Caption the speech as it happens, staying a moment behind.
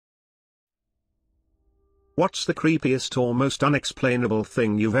What's the creepiest or most unexplainable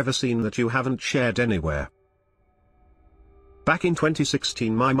thing you've ever seen that you haven't shared anywhere? Back in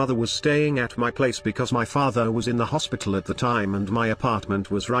 2016 my mother was staying at my place because my father was in the hospital at the time and my apartment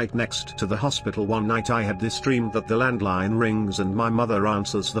was right next to the hospital. One night I had this dream that the landline rings and my mother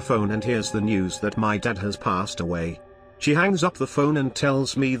answers the phone and hears the news that my dad has passed away. She hangs up the phone and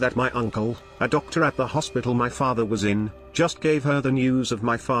tells me that my uncle, a doctor at the hospital my father was in, just gave her the news of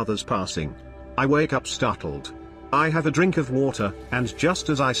my father's passing. I wake up startled. I have a drink of water, and just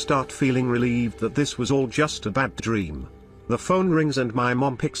as I start feeling relieved that this was all just a bad dream, the phone rings and my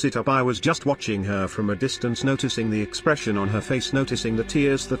mom picks it up. I was just watching her from a distance, noticing the expression on her face, noticing the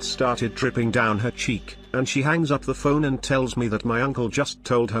tears that started dripping down her cheek, and she hangs up the phone and tells me that my uncle just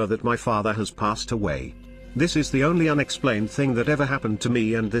told her that my father has passed away. This is the only unexplained thing that ever happened to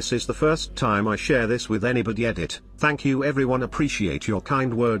me, and this is the first time I share this with anybody. Edit. Thank you everyone, appreciate your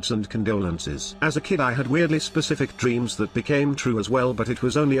kind words and condolences. As a kid I had weirdly specific dreams that became true as well, but it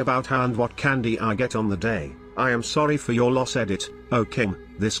was only about how and what candy I get on the day. I am sorry for your loss. Edit. Oh Kim,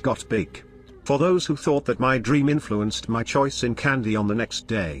 this got big. For those who thought that my dream influenced my choice in candy on the next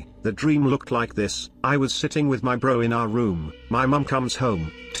day, the dream looked like this. I was sitting with my bro in our room, my mum comes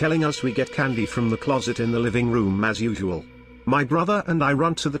home, telling us we get candy from the closet in the living room as usual. My brother and I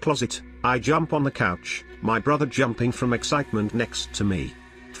run to the closet, I jump on the couch, my brother jumping from excitement next to me.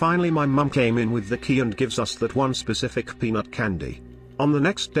 Finally my mum came in with the key and gives us that one specific peanut candy. On the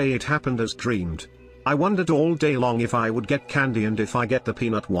next day it happened as dreamed. I wondered all day long if I would get candy and if I get the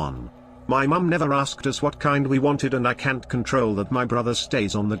peanut one. My mum never asked us what kind we wanted, and I can't control that my brother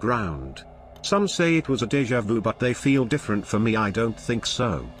stays on the ground. Some say it was a deja vu, but they feel different for me. I don't think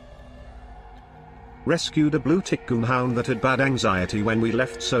so. Rescued a blue tick coonhound that had bad anxiety when we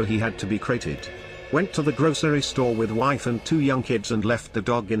left, so he had to be crated. Went to the grocery store with wife and 2 young kids and left the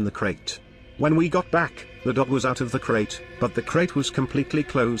dog in the crate. When we got back, the dog was out of the crate, but the crate was completely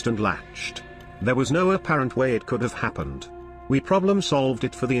closed and latched. There was no apparent way it could have happened. We problem solved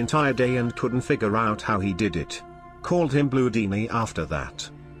it for the entire day and couldn't figure out how he did it. Called him Blue Dini after that.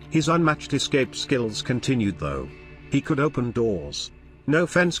 His unmatched escape skills continued though. He could open doors. No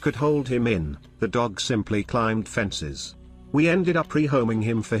fence could hold him in, the dog simply climbed fences. We ended up rehoming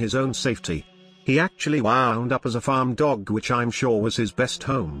him for his own safety. He actually wound up as a farm dog, which I'm sure was his best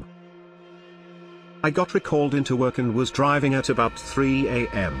home. I got recalled into work and was driving at about 3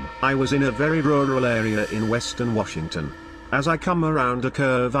 a.m. I was in a very rural area in western Washington. As I come around a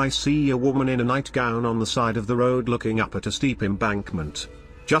curve I see a woman in a nightgown on the side of the road looking up at a steep embankment.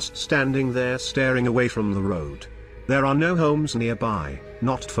 Just standing there staring away from the road. There are no homes nearby,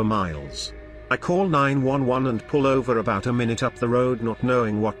 not for miles. I call 911 and pull over about a minute up the road, not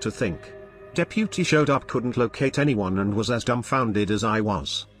knowing what to think. Deputy showed up, couldn't locate anyone and was as dumbfounded as I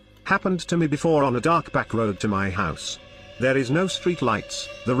was. Happened to me before on a dark back road to my house. There is no street lights,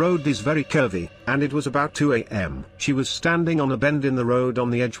 the road is very curvy, and it was about 2 a.m. She was standing on a bend in the road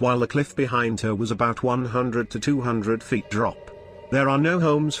on the edge while the cliff behind her was about 100 to 200 feet drop. There are no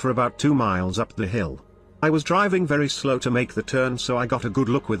homes for about 2 miles up the hill. I was driving very slow to make the turn, so I got a good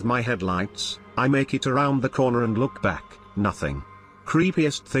look with my headlights. I make it around the corner and look back, nothing.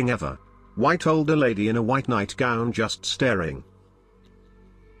 Creepiest thing ever. White older lady in a white nightgown just staring.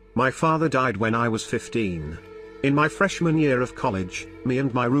 My father died when I was 15. In my freshman year of college, me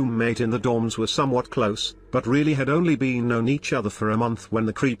and my roommate in the dorms were somewhat close, but really had only been known each other for a month when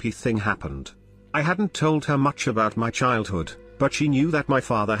the creepy thing happened. I hadn't told her much about my childhood, but she knew that my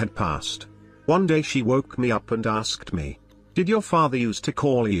father had passed. One day she woke me up and asked me, "Did your father used to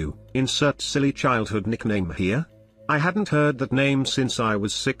call you, insert silly childhood nickname here?" I hadn't heard that name since I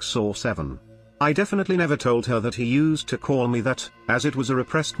was 6 or 7. I definitely never told her that he used to call me that, as it was a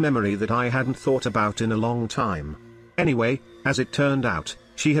repressed memory that I hadn't thought about in a long time. Anyway, as it turned out,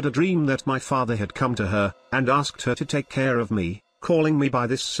 she had a dream that my father had come to her, and asked her to take care of me, calling me by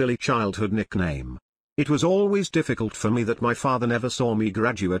this silly childhood nickname. It was always difficult for me that my father never saw me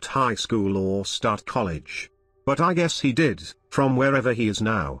graduate high school or start college. But I guess he did, from wherever he is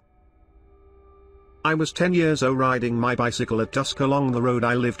now. I was 10 years old riding my bicycle at dusk along the road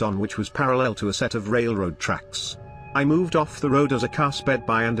I lived on, which was parallel to a set of railroad tracks. I moved off the road as a car sped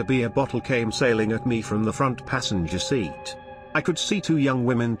by and a beer bottle came sailing at me from the front passenger seat. I could see 2 young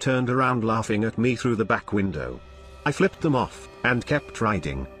women turned around laughing at me through the back window. I flipped them off, and kept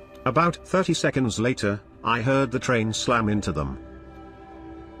riding. About 30 seconds later, I heard the train slam into them.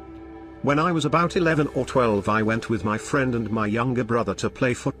 When I was about 11 or 12 I went with my friend and my younger brother to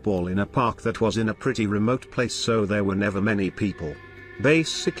play football in a park that was in a pretty remote place, so there were never many people.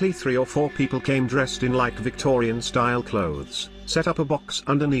 Basically 3 or 4 people came dressed in like Victorian style clothes, set up a box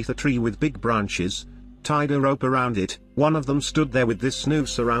underneath a tree with big branches, tied a rope around it. One of them stood there with this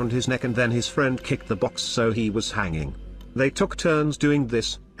noose around his neck, and then his friend kicked the box so he was hanging. They took turns doing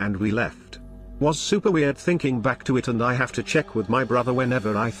this, and we left. Was super weird thinking back to it, and I have to check with my brother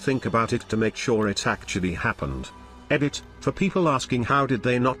whenever I think about it to make sure it actually happened. Edit, for people asking how did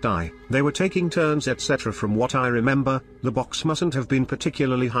they not die, they were taking turns etc. From what I remember, the box mustn't have been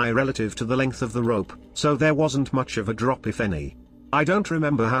particularly high relative to the length of the rope, so there wasn't much of a drop if any. I don't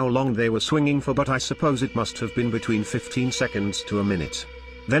remember how long they were swinging for, but I suppose it must have been between 15 seconds to a minute.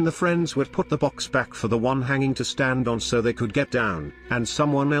 Then the friends would put the box back for the one hanging to stand on so they could get down, and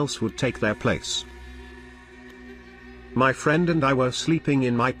someone else would take their place. My friend and I were sleeping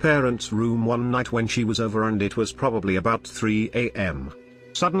in my parents' room one night when she was over, and it was probably about 3 AM.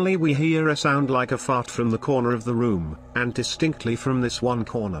 Suddenly we hear a sound like a fart from the corner of the room, and distinctly from this one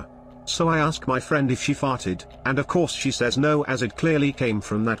corner. So I ask my friend if she farted, and of course she says no, as it clearly came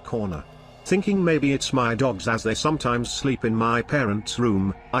from that corner. Thinking maybe it's my dogs, as they sometimes sleep in my parents'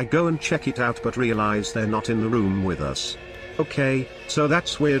 room, I go and check it out but realize they're not in the room with us. Okay, so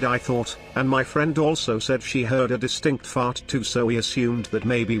that's weird, I thought, and my friend also said she heard a distinct fart too, so we assumed that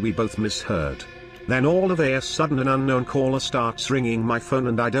maybe we both misheard. Then all of a sudden an unknown caller starts ringing my phone,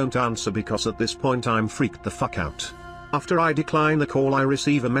 and I don't answer because at this point I'm freaked the fuck out. After I decline the call, I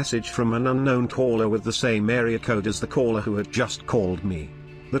receive a message from an unknown caller with the same area code as the caller who had just called me.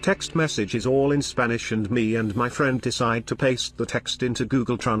 The text message is all in Spanish, and me and my friend decide to paste the text into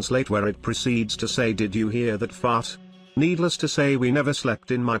Google Translate, where it proceeds to say, "Did you hear that fart?" Needless to say, we never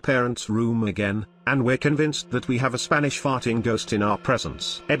slept in my parents' room again, and we're convinced that we have a Spanish farting ghost in our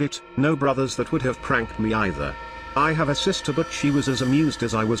presence. Edit, no brothers that would have pranked me either. I have a sister, but she was as amused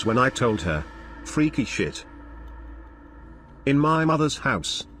as I was when I told her. Freaky shit. In my mother's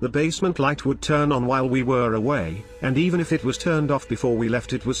house, the basement light would turn on while we were away, and even if it was turned off before we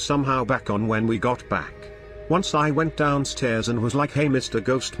left, it was somehow back on when we got back. Once I went downstairs and was like, "Hey Mr.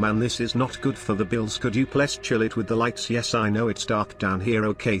 Ghostman, this is not good for the bills, could you please chill it with the lights?" "Yes, I know it's dark down here,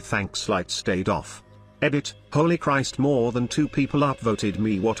 okay thanks." Lights stayed off. Edit, holy Christ, more than 2 people upvoted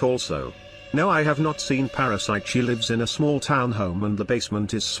me. What also? No, I have not seen Parasite. She lives in a small townhome and the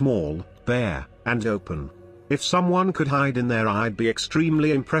basement is small, bare, and open. If someone could hide in there, I'd be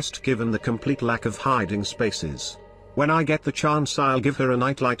extremely impressed given the complete lack of hiding spaces. When I get the chance, I'll give her a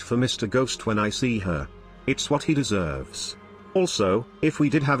nightlight for Mr. Ghost when I see her. It's what he deserves. Also, if we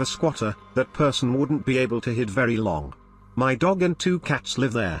did have a squatter, that person wouldn't be able to hide very long. My dog and 2 cats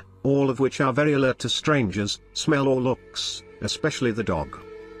live there, all of which are very alert to strangers, smell or looks, especially the dog.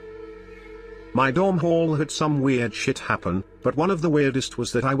 My dorm hall had some weird shit happen, but one of the weirdest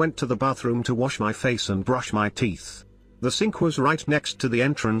was that I went to the bathroom to wash my face and brush my teeth. The sink was right next to the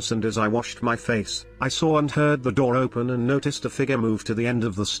entrance, and as I washed my face, I saw and heard the door open and noticed a figure move to the end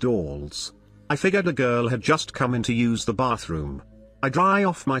of the stalls. I figured a girl had just come in to use the bathroom. I dry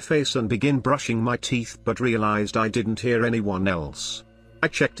off my face and begin brushing my teeth, but realized I didn't hear anyone else. I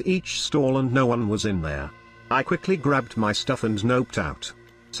checked each stall and no one was in there. I quickly grabbed my stuff and noped out.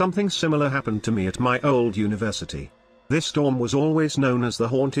 Something similar happened to me at my old university. This dorm was always known as the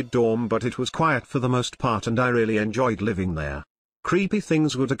haunted dorm, but it was quiet for the most part and I really enjoyed living there. Creepy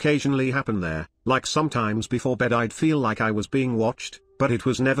things would occasionally happen there, like sometimes before bed I'd feel like I was being watched, but it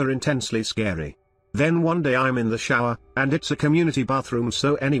was never intensely scary. Then one day I'm in the shower, and it's a community bathroom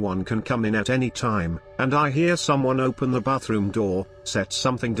so anyone can come in at any time, and I hear someone open the bathroom door, set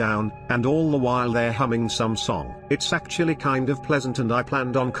something down, and all the while they're humming some song. It's actually kind of pleasant and I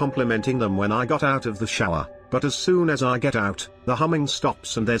planned on complimenting them when I got out of the shower, but as soon as I get out, the humming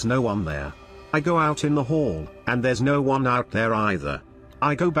stops and there's no one there. I go out in the hall, and there's no one out there either.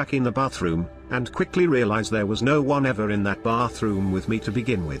 I go back in the bathroom, and quickly realize there was no one ever in that bathroom with me to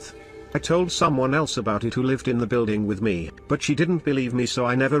begin with. I told someone else about it who lived in the building with me, but she didn't believe me, so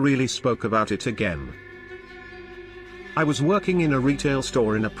I never really spoke about it again. I was working in a retail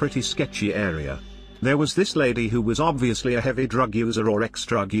store in a pretty sketchy area. There was this lady who was obviously a heavy drug user or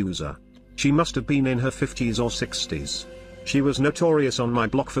ex-drug user. She must have been in her 50s or 60s. She was notorious on my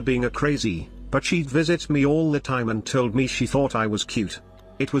block for being a crazy, but she'd visit me all the time and told me she thought I was cute.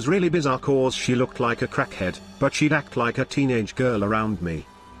 It was really bizarre cause she looked like a crackhead, but she'd act like a teenage girl around me.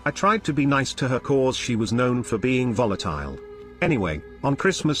 I tried to be nice to her cause she was known for being volatile. Anyway, on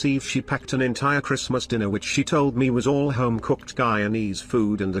Christmas Eve she packed an entire Christmas dinner which she told me was all home-cooked Guyanese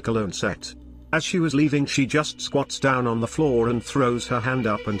food and a cologne set. As she was leaving, she just squats down on the floor and throws her hand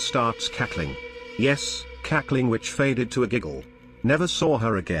up and starts cackling. Yes, cackling which faded to a giggle. Never saw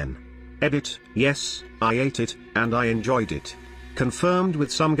her again. Edit, yes, I ate it, and I enjoyed it. Confirmed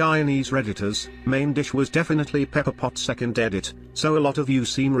with some Guyanese redditors, main dish was definitely pepper pot, second edit, so a lot of you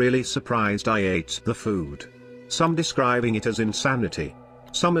seem really surprised I ate the food. Some describing it as insanity.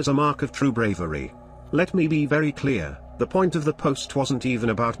 Some as a mark of true bravery. Let me be very clear, the point of the post wasn't even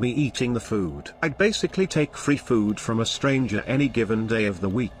about me eating the food. I'd basically take free food from a stranger any given day of the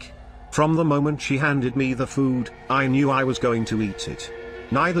week. From the moment she handed me the food, I knew I was going to eat it.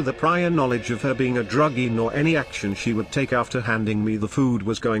 Neither the prior knowledge of her being a druggie nor any action she would take after handing me the food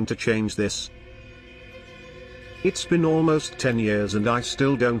was going to change this. It's been almost 10 years and I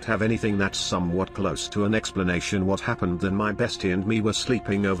still don't have anything that's somewhat close to an explanation what happened. Then my bestie and me were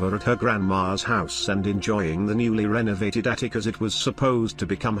sleeping over at her grandma's house and enjoying the newly renovated attic as it was supposed to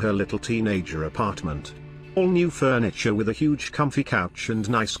become her little teenager apartment. All new furniture with a huge comfy couch and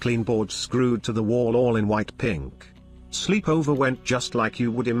nice clean boards screwed to the wall, all in white pink. Sleepover went just like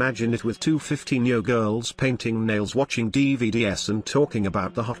you would imagine it, with two 15-year girls painting nails, watching DVDs and talking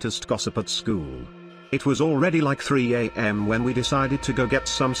about the hottest gossip at school. It was already like 3 a.m. when we decided to go get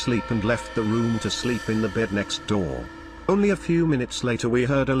some sleep and left the room to sleep in the bed next door. Only a few minutes later we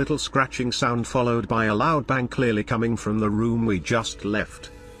heard a little scratching sound followed by a loud bang, clearly coming from the room we just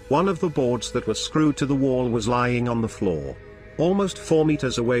left. One of the boards that was screwed to the wall was lying on the floor, almost 4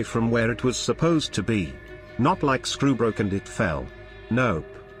 meters away from where it was supposed to be. Not like screw broke and it fell. Nope.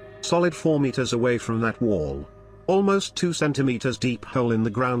 Solid 4 meters away from that wall. Almost 2 centimeters deep hole in the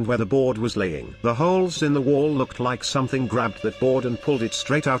ground where the board was laying. The holes in the wall looked like something grabbed that board and pulled it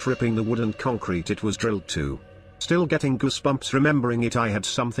straight out, ripping the wood and concrete it was drilled to. Still getting goosebumps remembering it. I had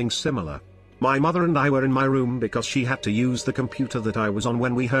something similar. My mother and I were in my room because she had to use the computer that I was on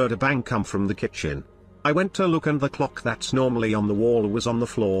when we heard a bang come from the kitchen. I went to look and the clock that's normally on the wall was on the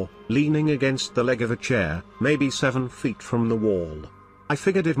floor, leaning against the leg of a chair, maybe 7 feet from the wall. I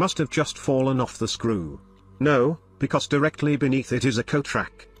figured it must have just fallen off the screw. No, because directly beneath it is a coat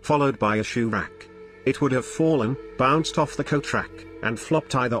rack, followed by a shoe rack. It would have fallen, bounced off the coat rack, and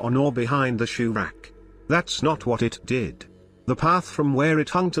flopped either on or behind the shoe rack. That's not what it did. The path from where it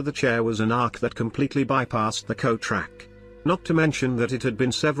hung to the chair was an arc that completely bypassed the coat rack. Not to mention that it had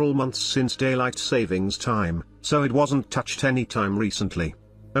been several months since daylight savings time, so it wasn't touched any time recently.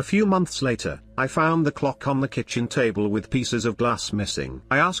 A few months later, I found the clock on the kitchen table with pieces of glass missing.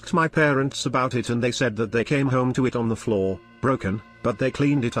 I asked my parents about it and they said that they came home to it on the floor, broken, but they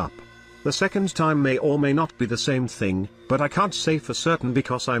cleaned it up. The second time may or may not be the same thing, but I can't say for certain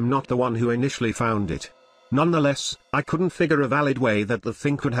because I'm not the one who initially found it. Nonetheless, I couldn't figure a valid way that the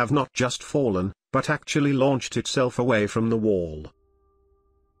thing could have not just fallen, but actually launched itself away from the wall.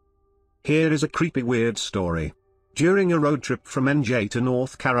 Here is a creepy weird story. During a road trip from NJ to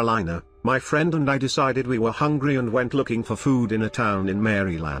North Carolina, my friend and I decided we were hungry and went looking for food in a town in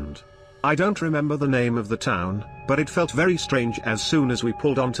Maryland. I don't remember the name of the town, but it felt very strange as soon as we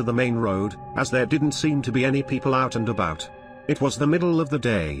pulled onto the main road, as there didn't seem to be any people out and about. It was the middle of the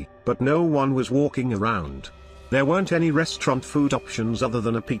day, but no one was walking around. There weren't any restaurant food options other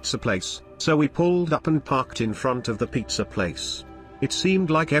than a pizza place, so we pulled up and parked in front of the pizza place. It seemed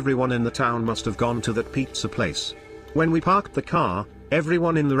like everyone in the town must have gone to that pizza place. When we parked the car,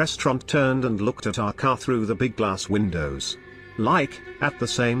 everyone in the restaurant turned and looked at our car through the big glass windows. Like, at the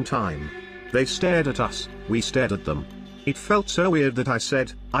same time. They stared at us, we stared at them. It felt so weird that I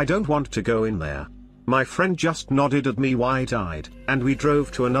said, "I don't want to go in there." My friend just nodded at me wide-eyed, and we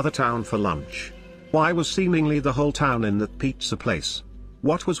drove to another town for lunch. Why was seemingly the whole town in that pizza place?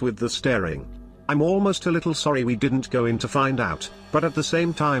 What was with the staring? I'm almost a little sorry we didn't go in to find out, but at the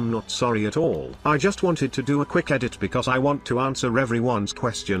same time not sorry at all. I just wanted to do a quick edit because I want to answer everyone's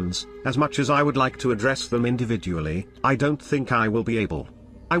questions. As much as I would like to address them individually, I don't think I will be able.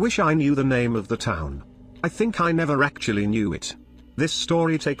 I wish I knew the name of the town. I think I never actually knew it. This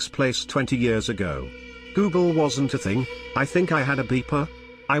story takes place 20 years ago. Google wasn't a thing. I think I had a beeper.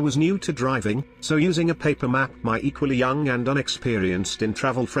 I was new to driving, so using a paper map, my equally young and unexperienced in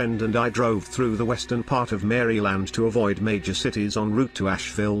travel friend and I drove through the western part of Maryland to avoid major cities en route to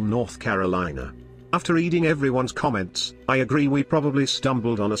Asheville, North Carolina. After reading everyone's comments, I agree we probably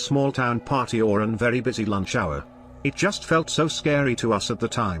stumbled on a small town party or an very busy lunch hour. It just felt so scary to us at the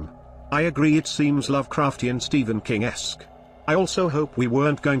time. I agree it seems Lovecraftian, Stephen King-esque. I also hope we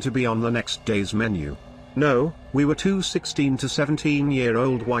weren't going to be on the next day's menu. No, we were two 16 to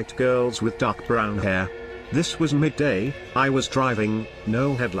 17-year-old white girls with dark brown hair. This was midday, I was driving,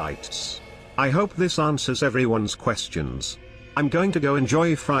 no headlights. I hope this answers everyone's questions. I'm going to go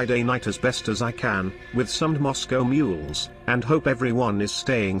enjoy Friday night as best as I can, with some Moscow mules, and hope everyone is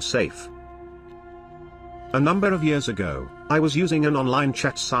staying safe. A number of years ago, I was using an online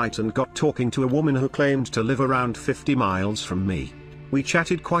chat site and got talking to a woman who claimed to live around 50 miles from me. We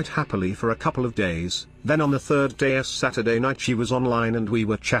chatted quite happily for a couple of days, then on the third day, Saturday night, she was online and we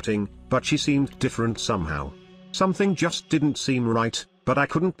were chatting, but she seemed different somehow. Something just didn't seem right, but I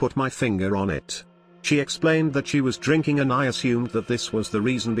couldn't put my finger on it. She explained that she was drinking and I assumed that this was the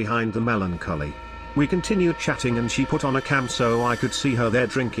reason behind the melancholy. We continued chatting and she put on a cam so I could see her there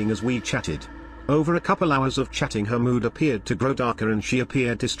drinking as we chatted. Over a couple hours of chatting, her mood appeared to grow darker and she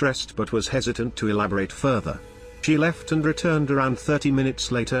appeared distressed but was hesitant to elaborate further. She left and returned around 30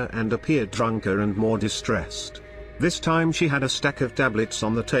 minutes later and appeared drunker and more distressed. This time she had a stack of tablets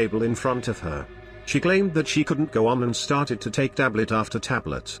on the table in front of her. She claimed that she couldn't go on and started to take tablet after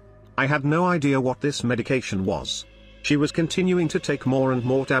tablet. I had no idea what this medication was. She was continuing to take more and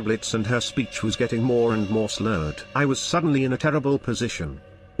more tablets and her speech was getting more and more slurred. I was suddenly in a terrible position.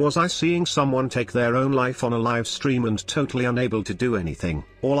 Was I seeing someone take their own life on a live stream and totally unable to do anything?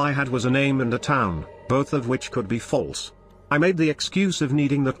 All I had was a name and a town, both of which could be false. I made the excuse of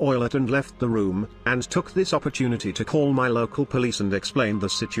needing the toilet and left the room, and took this opportunity to call my local police and explain the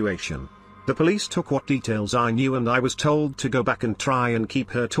situation. The police took what details I knew and I was told to go back and try and keep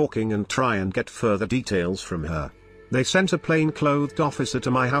her talking and try and get further details from her. They sent a plain-clothed officer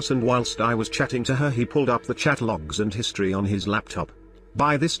to my house and whilst I was chatting to her he pulled up the chat logs and history on his laptop.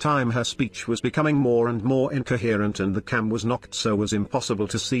 By this time her speech was becoming more and more incoherent and the cam was knocked so it was impossible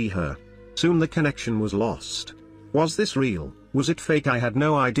to see her. Soon the connection was lost. Was this real? Was it fake? I had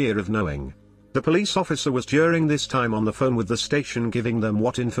no idea of knowing. The police officer was during this time on the phone with the station giving them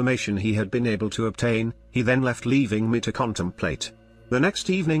what information he had been able to obtain. He then left, leaving me to contemplate. The next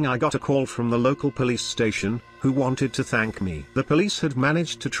evening I got a call from the local police station, who wanted to thank me. The police had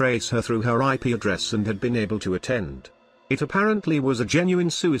managed to trace her through her IP address and had been able to attend. It apparently was a genuine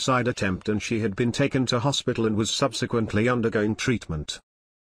suicide attempt and she had been taken to hospital and was subsequently undergoing treatment.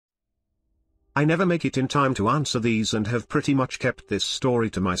 I never make it in time to answer these and have pretty much kept this story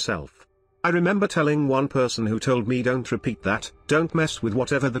to myself. I remember telling one person who told me don't repeat that, don't mess with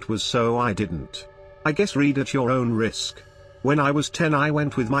whatever that was, so I didn't. I guess read at your own risk. When I was 10 I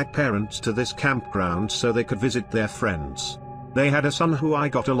went with my parents to this campground so they could visit their friends. They had a son who I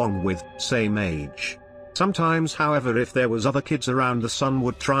got along with, same age. Sometimes however if there was other kids around the son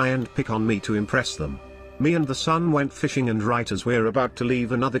would try and pick on me to impress them. Me and the son went fishing and right as we're about to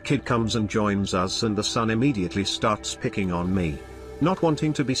leave another kid comes and joins us and the son immediately starts picking on me. Not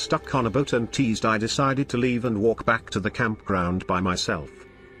wanting to be stuck on a boat and teased I decided to leave and walk back to the campground by myself.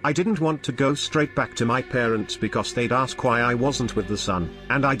 I didn't want to go straight back to my parents because they'd ask why I wasn't with the son,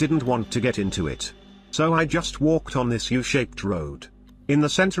 and I didn't want to get into it. So I just walked on this U-shaped road. In the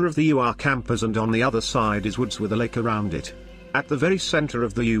center of the U are campers and on the other side is woods with a lake around it. At the very center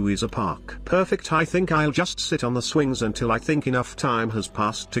of the U is a park. Perfect. I think I'll just sit on the swings until I think enough time has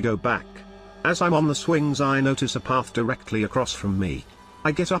passed to go back. As I'm on the swings I notice a path directly across from me.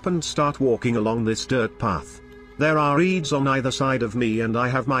 I get up and start walking along this dirt path. There are reeds on either side of me and I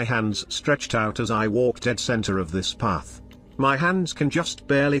have my hands stretched out as I walk dead center of this path. My hands can just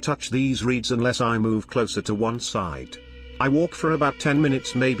barely touch these reeds unless I move closer to one side. I walk for about 10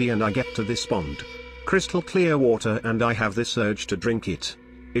 minutes maybe and I get to this pond. Crystal clear water and I have this urge to drink it.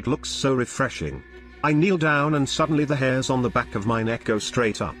 It looks so refreshing. I kneel down and suddenly the hairs on the back of my neck go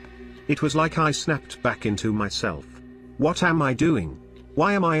straight up. It was like I snapped back into myself. What am I doing?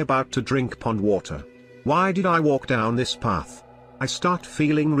 Why am I about to drink pond water? Why did I walk down this path? I start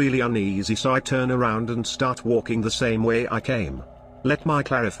feeling really uneasy so I turn around and start walking the same way I came. Let me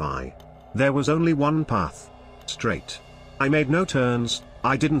clarify. There was only one path. Straight. I made no turns,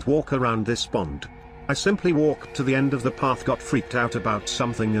 I didn't walk around this pond. I simply walked to the end of the path, got freaked out about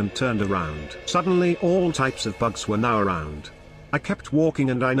something and turned around. Suddenly all types of bugs were now around. I kept walking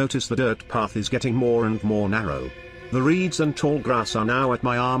and I noticed the dirt path is getting more and more narrow. The reeds and tall grass are now at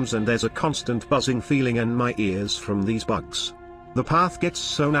my arms and there's a constant buzzing feeling in my ears from these bugs. The path gets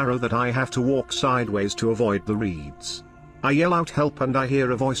so narrow that I have to walk sideways to avoid the reeds. I yell out help and I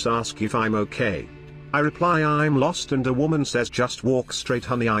hear a voice ask if I'm okay. I reply I'm lost and a woman says just walk straight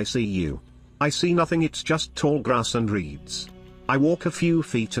honey, I see you. I see nothing, it's just tall grass and reeds. I walk a few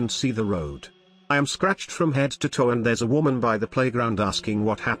feet and see the road. I am scratched from head to toe and there's a woman by the playground asking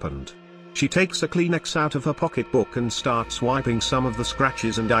what happened. She takes a Kleenex out of her pocketbook and starts wiping some of the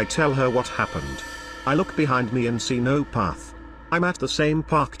scratches and I tell her what happened. I look behind me and see no path. I'm at the same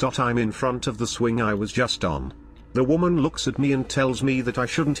park. I'm in front of the swing I was just on. The woman looks at me and tells me that I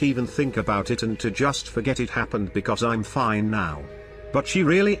shouldn't even think about it and to just forget it happened because I'm fine now. But she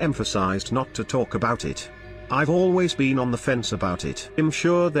really emphasized not to talk about it. I've always been on the fence about it. I'm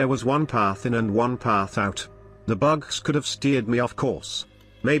sure there was one path in and one path out. The bugs could have steered me off course.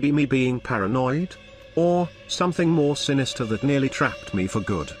 Maybe me being paranoid? Or something more sinister that nearly trapped me for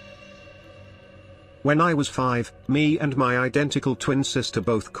good. When I was 5, me and my identical twin sister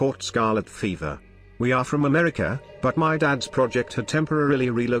both caught scarlet fever. We are from America, but my dad's project had temporarily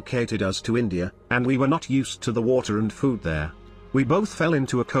relocated us to India, and we were not used to the water and food there. We both fell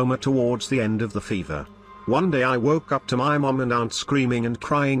into a coma towards the end of the fever. One day I woke up to my mom and aunt screaming and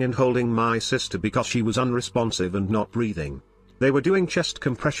crying and holding my sister because she was unresponsive and not breathing. They were doing chest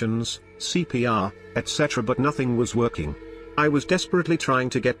compressions, CPR, etc., but nothing was working. I was desperately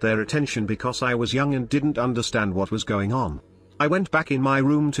trying to get their attention because I was young and didn't understand what was going on. I went back in my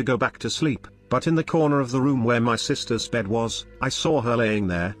room to go back to sleep, but in the corner of the room where my sister's bed was, I saw her laying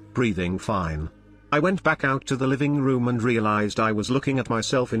there, breathing fine. I went back out to the living room and realized I was looking at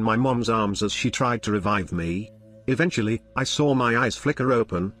myself in my mom's arms as she tried to revive me. Eventually, I saw my eyes flicker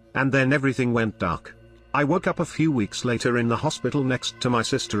open, and then everything went dark. I woke up a few weeks later in the hospital next to my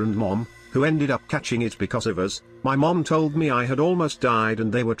sister and mom, who ended up catching it because of us. My mom told me I had almost died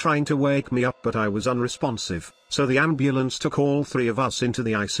and they were trying to wake me up, but I was unresponsive, so the ambulance took all 3 of us into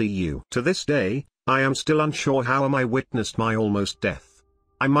the ICU. To this day, I am still unsure how I witnessed my almost death.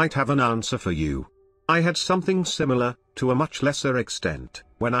 I might have an answer for you. I had something similar, to a much lesser extent,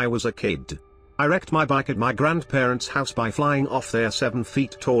 when I was a kid. I wrecked my bike at my grandparents' house by flying off their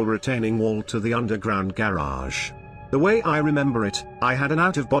 7-feet-tall retaining wall to the underground garage. The way I remember it, I had an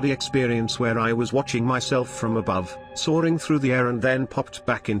out-of-body experience where I was watching myself from above, soaring through the air and then popped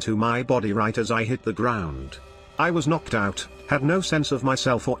back into my body right as I hit the ground. I was knocked out, had no sense of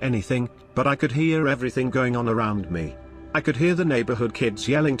myself or anything, but I could hear everything going on around me. I could hear the neighborhood kids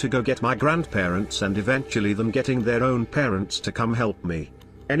yelling to go get my grandparents and eventually them getting their own parents to come help me.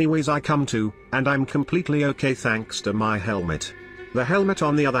 Anyways, I come to, and I'm completely okay thanks to my helmet. The helmet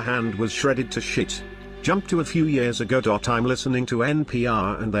on the other hand was shredded to shit. Jump to a few years ago. I'm listening to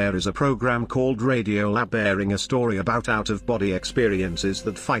NPR and there is a program called Radio Lab airing a story about out-of-body experiences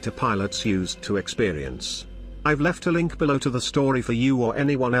that fighter pilots used to experience. I've left a link below to the story for you or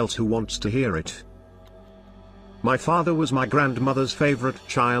anyone else who wants to hear it. My father was my grandmother's favorite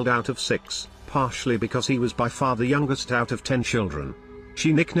child out of 6, partially because he was by far the youngest out of 10 children.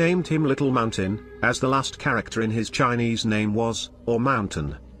 She nicknamed him Little Mountain, as the last character in his Chinese name was, or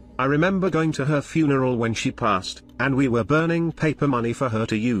Mountain. I remember going to her funeral when she passed, and we were burning paper money for her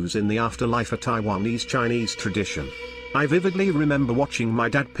to use in the afterlife, a Taiwanese Chinese tradition. I vividly remember watching my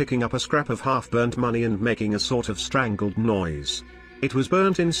dad picking up a scrap of half-burnt money and making a sort of strangled noise. It was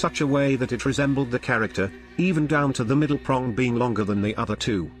burnt in such a way that it resembled the character, even down to the middle prong being longer than the other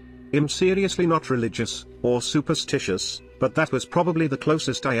 2. I'm seriously not religious, or superstitious, but that was probably the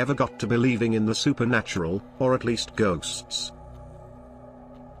closest I ever got to believing in the supernatural, or at least ghosts.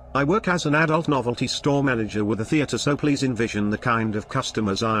 I work as an adult novelty store manager with a theater, so please envision the kind of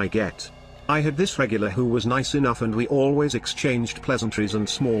customers I get. I had this regular who was nice enough and we always exchanged pleasantries and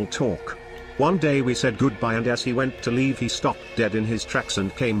small talk. One day we said goodbye and as he went to leave he stopped dead in his tracks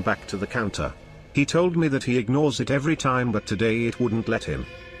and came back to the counter. He told me that he ignores it every time but today it wouldn't let him.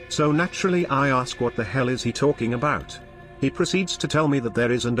 So naturally I ask what the hell is he talking about. He proceeds to tell me that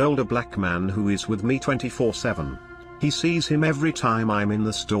there is an older black man who is with me 24/7. He sees him every time I'm in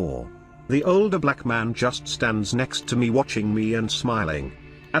the store. The older black man just stands next to me watching me and smiling.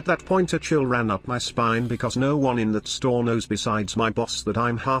 At that point a chill ran up my spine because no one in that store knows besides my boss that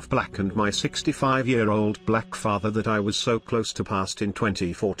I'm half black and my 65-year-old black father that I was so close to passed in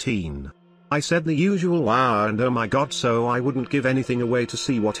 2014. I said the usual wow and oh my god, so I wouldn't give anything away to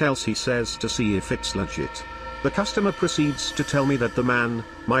see what else he says to see if it's legit. The customer proceeds to tell me that the man,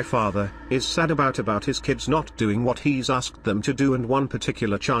 my father, is sad about his kids not doing what he's asked them to do and one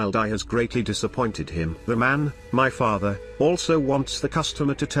particular child has greatly disappointed him. The man, my father, also wants the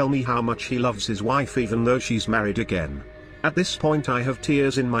customer to tell me how much he loves his wife even though she's married again. At this point I have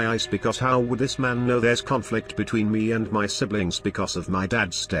tears in my eyes because how would this man know there's conflict between me and my siblings because of my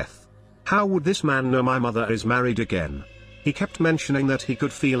dad's death? How would this man know my mother is married again? He kept mentioning that he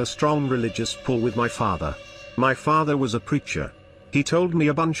could feel a strong religious pull with my father. My father was a preacher. He told me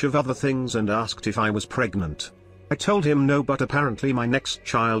a bunch of other things and asked if I was pregnant. I told him no, but apparently my next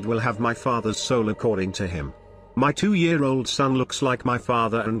child will have my father's soul according to him. My 2-year-old son looks like my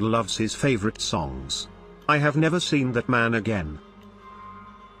father and loves his favorite songs. I have never seen that man again.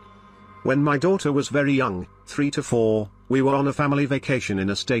 When my daughter was very young, 3 to 4, we were on a family vacation in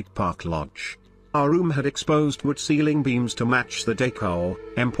a state park lodge. Our room had exposed wood ceiling beams to match the decor,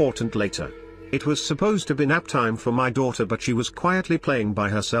 important later. It was supposed to be nap time for my daughter, but she was quietly playing by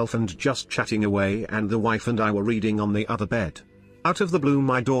herself and just chatting away, and the wife and I were reading on the other bed. Out of the blue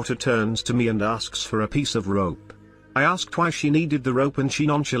my daughter turns to me and asks for a piece of rope. I asked why she needed the rope and she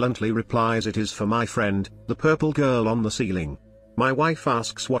nonchalantly replies, "It is for my friend, the purple girl on the ceiling." My wife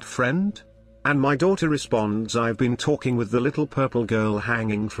asks, "What friend?" And my daughter responds, "I've been talking with the little purple girl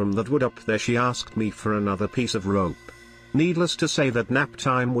hanging from that wood up there. She asked me for another piece of rope." Needless to say that nap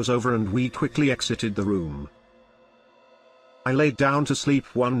time was over and we quickly exited the room. I laid down to sleep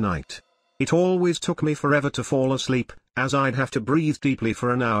one night. It always took me forever to fall asleep, as I'd have to breathe deeply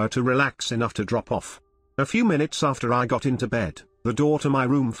for an hour to relax enough to drop off. A few minutes after I got into bed, the door to my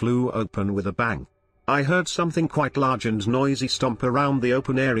room flew open with a bang. I heard something quite large and noisy stomp around the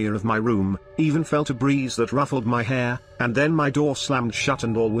open area of my room, even felt a breeze that ruffled my hair, and then my door slammed shut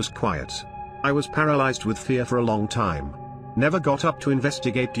and all was quiet. I was paralyzed with fear for a long time. Never got up to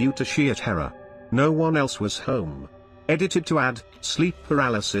investigate due to sheer terror. No one else was home. Edited to add, sleep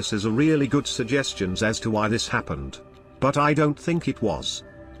paralysis is a really good suggestion as to why this happened. But I don't think it was.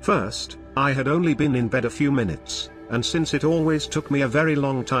 First, I had only been in bed a few minutes, and since it always took me a very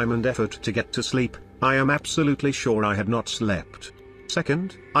long time and effort to get to sleep, I am absolutely sure I had not slept.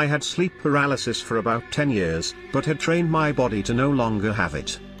 Second, I had sleep paralysis for about 10 years, but had trained my body to no longer have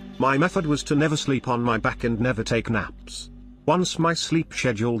it. My method was to never sleep on my back and never take naps. Once my sleep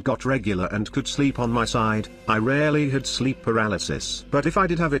schedule got regular and could sleep on my side, I rarely had sleep paralysis. But if I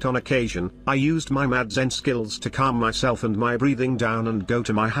did have it on occasion, I used my mad Zen skills to calm myself and my breathing down and go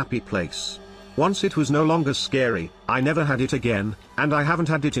to my happy place. Once it was no longer scary, I never had it again, and I haven't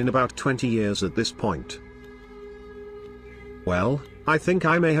had it in about 20 years at this point. Well, I think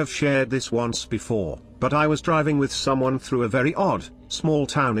I may have shared this once before, but I was driving with someone through a very odd, small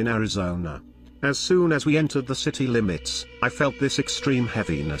town in Arizona. As soon as we entered the city limits, I felt this extreme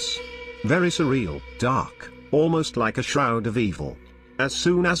heaviness. Very surreal, dark, almost like a shroud of evil. As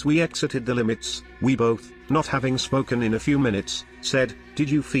soon as we exited the limits, we both, not having spoken in a few minutes, said, "Did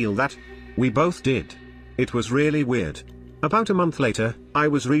you feel that?" We both did. It was really weird. About a month later, I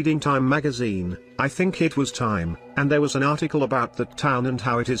was reading Time magazine, I think it was Time, and there was an article about that town and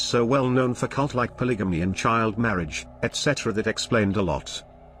how it is so well known for cult-like polygamy and child marriage, etc. that explained a lot.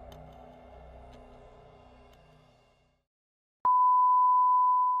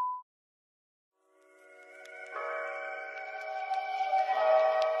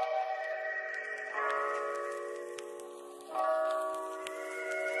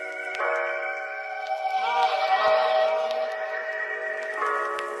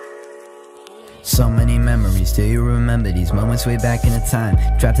 So many memories, do you remember these moments way back in the time?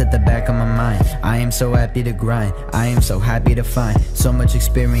 Trapped at the back of my mind, I am so happy to grind, I am so happy to find so much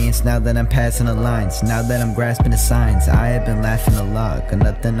experience now that I'm passing the lines, now that I'm grasping the signs. I have been laughing a lot, got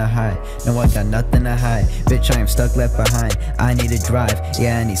nothing to hide, no I got nothing to hide, bitch I am stuck left behind, I need to drive,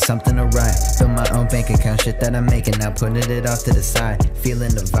 yeah I need something to ride, build my own bank account, shit that I'm making, now putting it off to the side,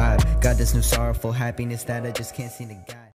 feeling the vibe, got this new sorrowful happiness that I just can't seem to guide.